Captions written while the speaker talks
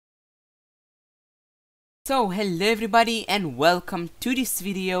So hello everybody and welcome to this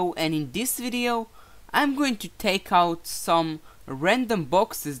video, and in this video I'm going to take out some random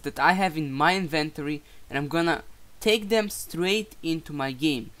boxes that I have in my inventory and I'm gonna take them straight into my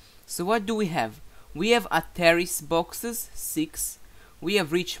game. So what do we have? We have Ateris boxes 6, we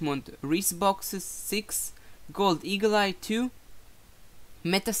have Richmond Reese boxes 6, Gold Eagle Eye 2,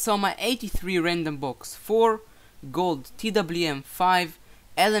 Metasoma 83 random box 4, Gold TWM 5,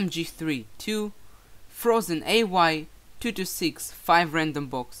 LMG 3 2, Frozen AY 226, 5 random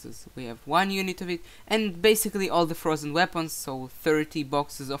boxes. We have 1 unit of it, and basically all the frozen weapons, so 30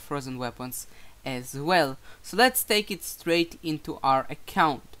 boxes of frozen weapons as well. So let's take it straight into our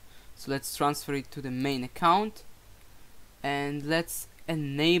account. So let's transfer it to the main account and let's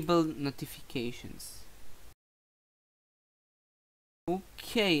enable notifications.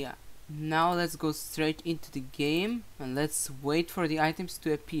 Okay, now let's go straight into the game and let's wait for the items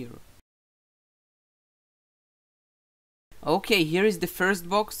to appear. Okay, here is the first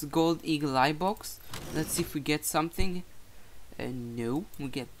box, Gold Eagle Eye box. Let's see if we get something. No, we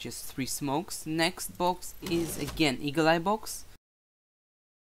get just 3 smokes. Next box is again Eagle Eye box.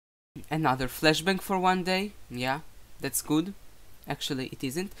 Another flashbang for 1 day. Yeah, that's good. Actually, it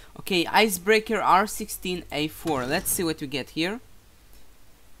isn't. Okay, Icebreaker R16A4. Let's see what we get here.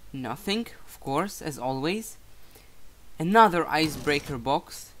 Nothing, of course, as always. Another Icebreaker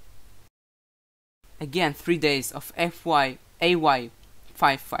box. Again 3 days of FY AY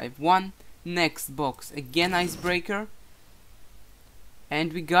 551. Next box again Icebreaker,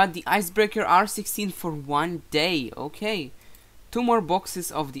 and we got the Icebreaker R16 for 1 day. Okay, 2 more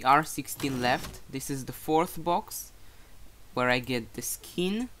boxes of the R16 left. This is the 4th box where I get the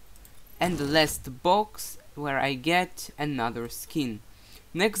skin, and the last box where I get another skin.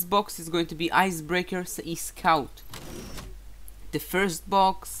 Next box is going to be Icebreaker Sea Scout. The first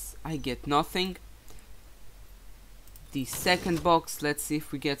box I get nothing. The second box, let's see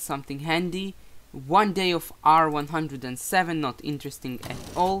if we get something handy. 1 day of R107, not interesting at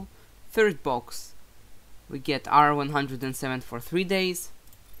all. Third box, we get R107 for 3 days.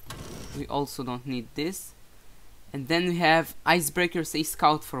 We also don't need this. And then we have Icebreaker Sea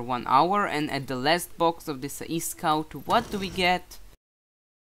Scout for 1 hour, and at the last box of the Sea Scout, what do we get?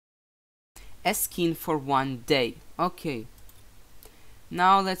 A skin for 1 day. Okay.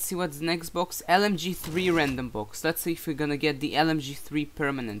 Now let's see what's the next box. LMG3 random box. Let's see if we're gonna get the LMG3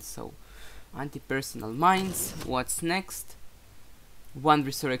 permanent. So, anti-personal mines. What's next? 1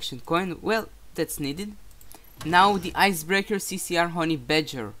 resurrection coin. Well, that's needed. Now the Icebreaker CCR Honey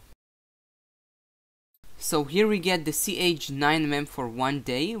Badger. So here we get the CH9mm for 1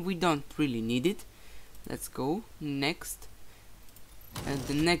 day. We don't really need it. Let's go next. And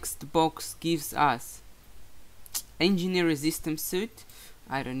the next box gives us Engineer Resistance Suit.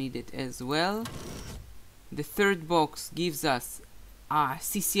 I don't need it as well. The third box gives us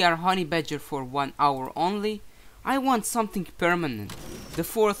CCR Honey Badger for 1 hour only. I want something permanent. The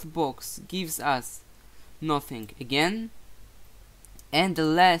fourth box gives us nothing again. And the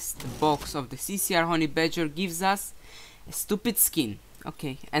last box of the CCR Honey Badger gives us a stupid skin.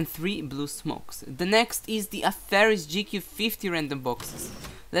 Okay, and 3 blue smokes. The next is the Ateris GQ50 random boxes.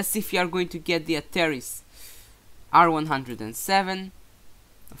 Let's see if we are going to get the Ateris R107.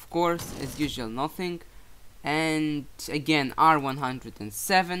 Of course, as usual, nothing. And again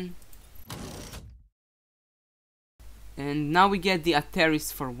R107. And now we get the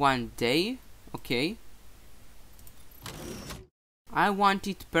Ateris for 1 day. Okay, I want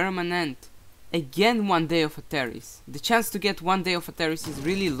it permanent. Again 1 day of Ateris. The chance to get 1 day of Ateris is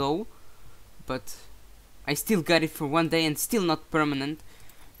really low, but I still got it for 1 day and still not permanent.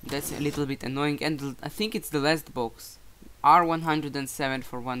 That's a little bit annoying. And I think it's the last box, R107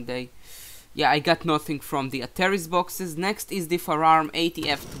 for 1 day. Yeah, I got nothing from the Ateris boxes. Next is the Firearm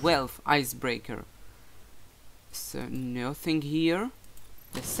ATF-12 Icebreaker. So nothing here.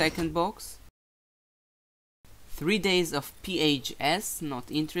 The second box, 3 days of PHS, not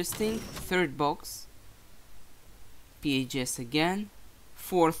interesting. Third box, PHS again.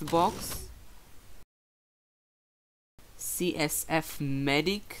 Fourth box, CSF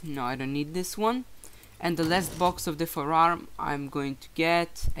Medic. No, I don't need this one. And the last box of the firearm, I'm going to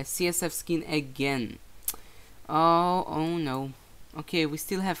get a CSF skin again. Oh no. Okay, we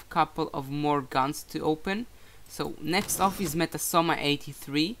still have a couple of more guns to open. So next off is Metasoma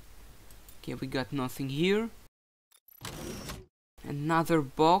 83. Okay, we got nothing here. Another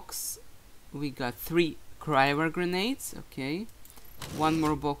box. We got 3 cryo grenades. Okay. 1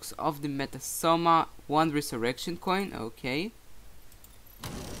 more box of the Metasoma. 1 resurrection coin. Okay.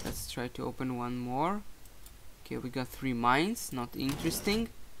 Let's try to open 1 more. Okay, we got 3 mines. Not interesting.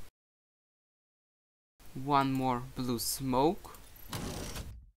 One more blue smoke.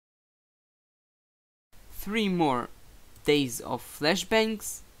 3 more days of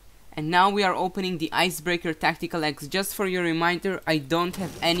flashbangs. And now we are opening the Icebreaker Tactical X. Just for your reminder, I don't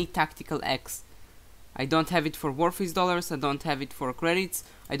have any Tactical X. I don't have it for WARFACE dollars, I don't have it for credits,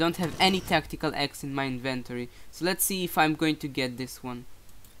 I don't have any Tactical X in my inventory. So let's see if I'm going to get this one.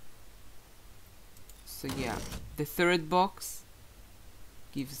 So yeah, the third box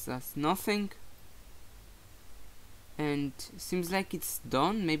gives us nothing. And seems like it's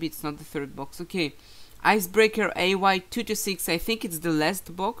done, maybe it's not the third box. Okay, Icebreaker AY 226, I think it's the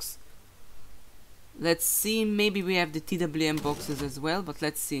last box. Let's see, maybe we have the TWM boxes as well, but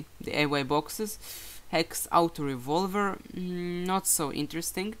let's see the AY boxes. Hex Auto Revolver, not so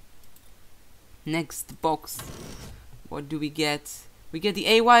interesting. Next box, what do we get? We get the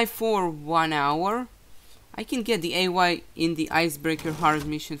AY for 1 hour. I can get the AY in the Icebreaker hard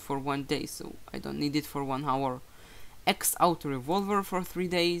mission for 1 day, so I don't need it for 1 hour. X Auto Revolver for 3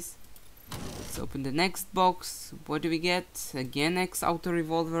 days. Let's open the next box. What do we get? Again X Auto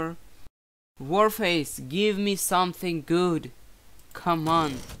Revolver. WARFACE, give me something good. Come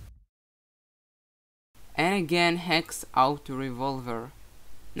on. And again Hex Auto Revolver.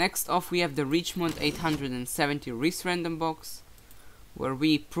 Next off we have the Richmond 870 Risk Random Box, where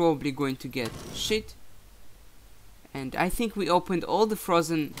we probably going to get shit. And I think we opened all the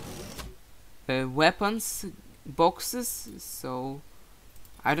frozen weapons boxes, so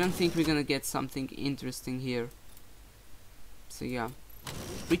I don't think we're gonna get something interesting here. So yeah,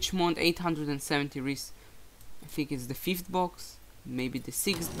 Richmond 870 Risk, I think it's the 5th box, maybe the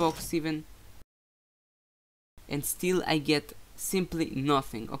 6th box even. And still I get simply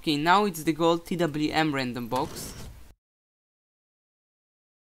nothing. Okay, now it's the gold TWM random box,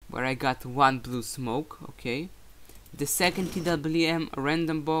 where I got 1 blue smoke. Okay, the second TWM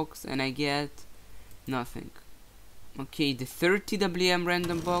random box and I get nothing. Okay, the third TWM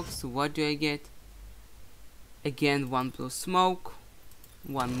random box, what do I get? Again 1 blue smoke.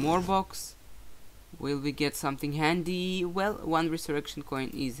 1 more box. Will we get something handy? Well, 1 resurrection coin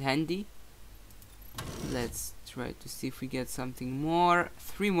is handy. Let's try to see if we get something more.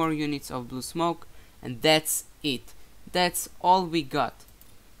 3 more units of blue smoke, and that's it. That's all we got.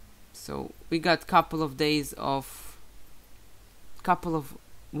 So we got couple of days of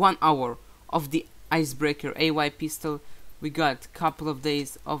 1 hour of the Icebreaker AY pistol. We got couple of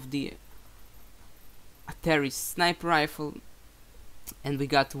days of the Atari sniper rifle, and we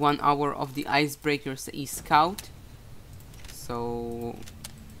got 1 hour of the Icebreaker Scout. So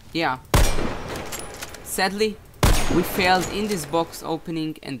yeah, sadly we failed in this box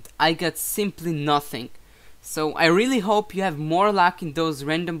opening and I got simply nothing. So I really hope you have more luck in those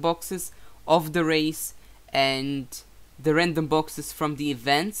random boxes of the race and the random boxes from the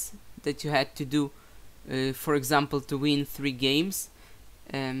events that you had to do, for example, to win 3 games.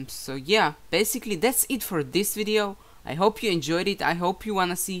 So yeah, basically that's it for this video. I hope you enjoyed it. I hope you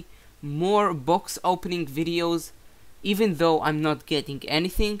wanna see more box opening videos, even though I'm not getting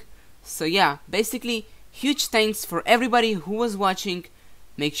anything. So yeah, basically huge thanks for everybody who was watching.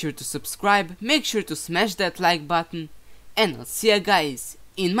 Make sure to subscribe, make sure to smash that like button, and I'll see you guys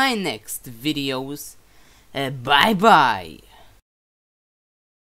in my next videos. Bye bye.